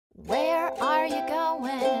Where are you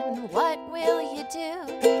going? What will you do?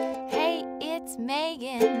 Hey, it's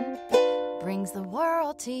Megan, brings the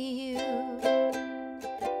world to you.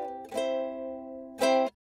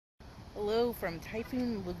 Hello from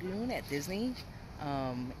Typhoon Lagoon at Disney.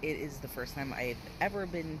 It is the first time I've ever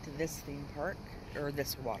been to this theme park, or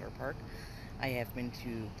this water park. I have been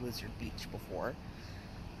to Blizzard Beach before,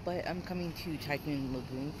 but I'm coming to Typhoon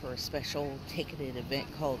Lagoon for a special ticketed event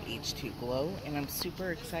called H2Glow, and I'm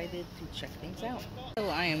super excited to check things out. So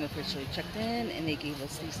I am officially checked in, and they gave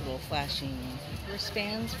us these little flashing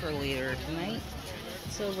wristbands for later tonight.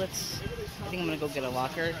 So I think I'm gonna go get a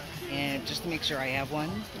locker, and just to make sure I have one,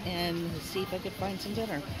 and see if I could find some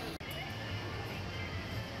dinner.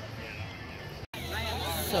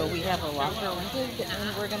 So we have a locker rented,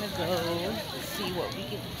 and we're gonna go see what we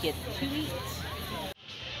can get to eat.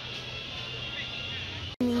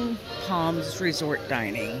 Palms Resort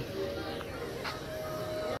Dining.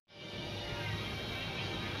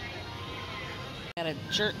 Got a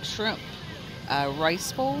jerk shrimp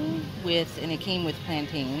rice bowl and it came with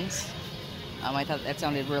plantains. I thought that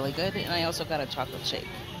sounded really good, and I also got a chocolate shake.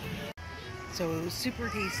 So it was super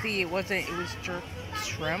tasty. It was jerk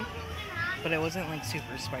shrimp, but it wasn't like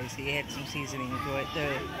super spicy. It had some seasoning to it.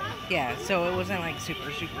 So it wasn't like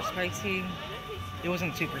super spicy. It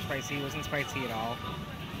wasn't super spicy. It wasn't spicy at all,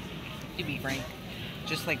 to be frank.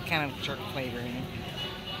 Just like kind of jerk flavoring.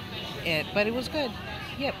 But it was good.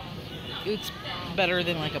 Yep. It's better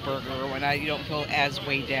than like a burger when you don't feel as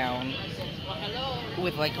weighed down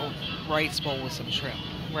with like a rice bowl with some shrimp,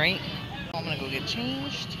 right? I'm gonna go get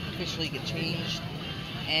changed, officially get changed,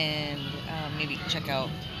 and maybe check out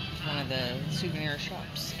one of the souvenir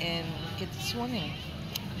shops and get this one in.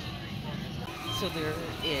 So there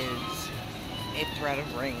is a threat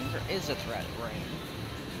of rain. There is a threat of rain.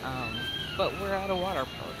 But we're at a water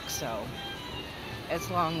park, so as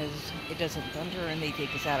long as it doesn't thunder and they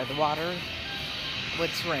take us out of the water,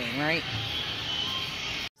 what's rain, right?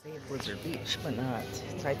 They have Blizzard Beach, but not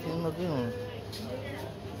Typhoon Lagoon.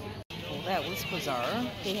 Well, that was bizarre.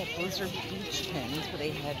 They had Blizzard Beach pins, but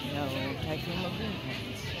they had no Typhoon Lagoon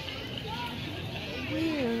pins.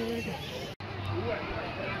 Weird.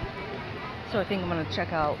 So I think I'm gonna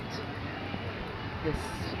check out this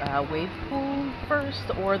wave pool first,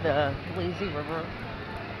 or the lazy river.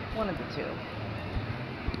 One of the two.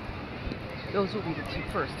 Those will be the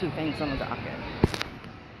first two things on the docket.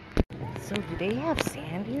 So do they have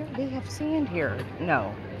sand here? They have sand here.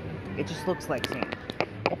 No, it just looks like sand.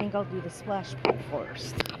 I think I'll do the splash pool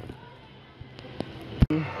first.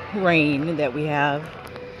 Rain that we have.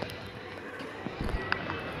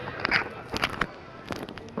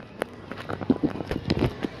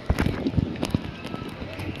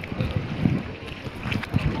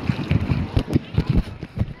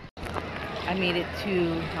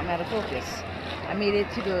 I'm out of focus. I made it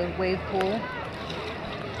to the wave pool.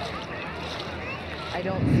 I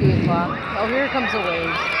don't see a clock. Oh, here comes a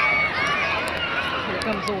wave. Here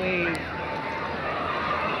comes a wave.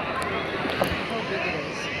 Look how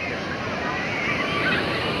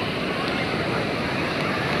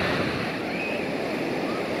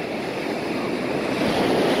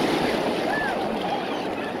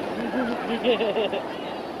big it is.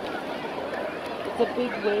 It's a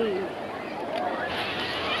big wave.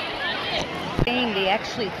 They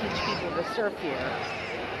actually teach people to surf here,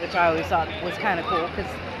 which I always thought was kind of cool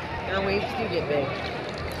because their waves do get big.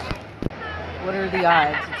 What are the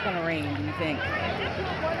odds it's going to rain, do you think?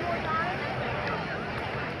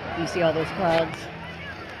 Do you see all those clouds?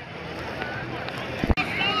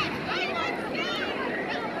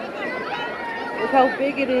 Look how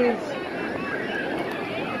big it is.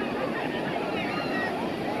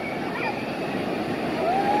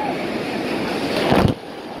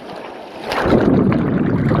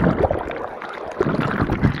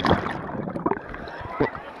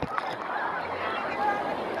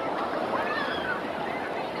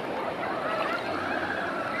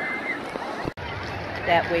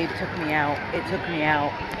 That wave took me out. It took me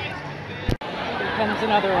out. Here comes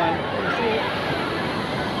another one. Can you see it?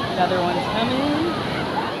 Another one's coming.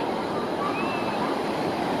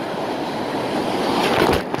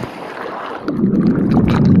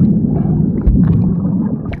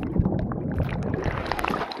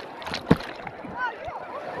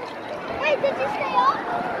 Wait, did you stay up?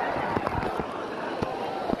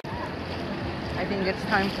 I think it's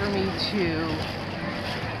time for me to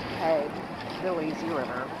head the lazy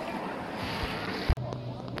river.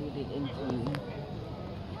 Made it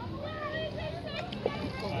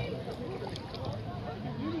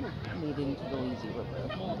into the lazy river.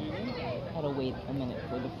 Had to wait a minute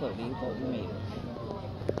for the floaty, but we made it.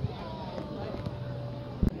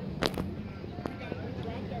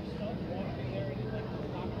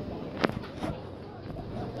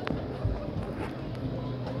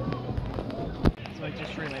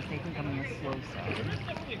 through. If they think I'm on the slow side,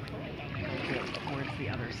 I'll get towards the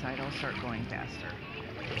other side. I'll start going faster.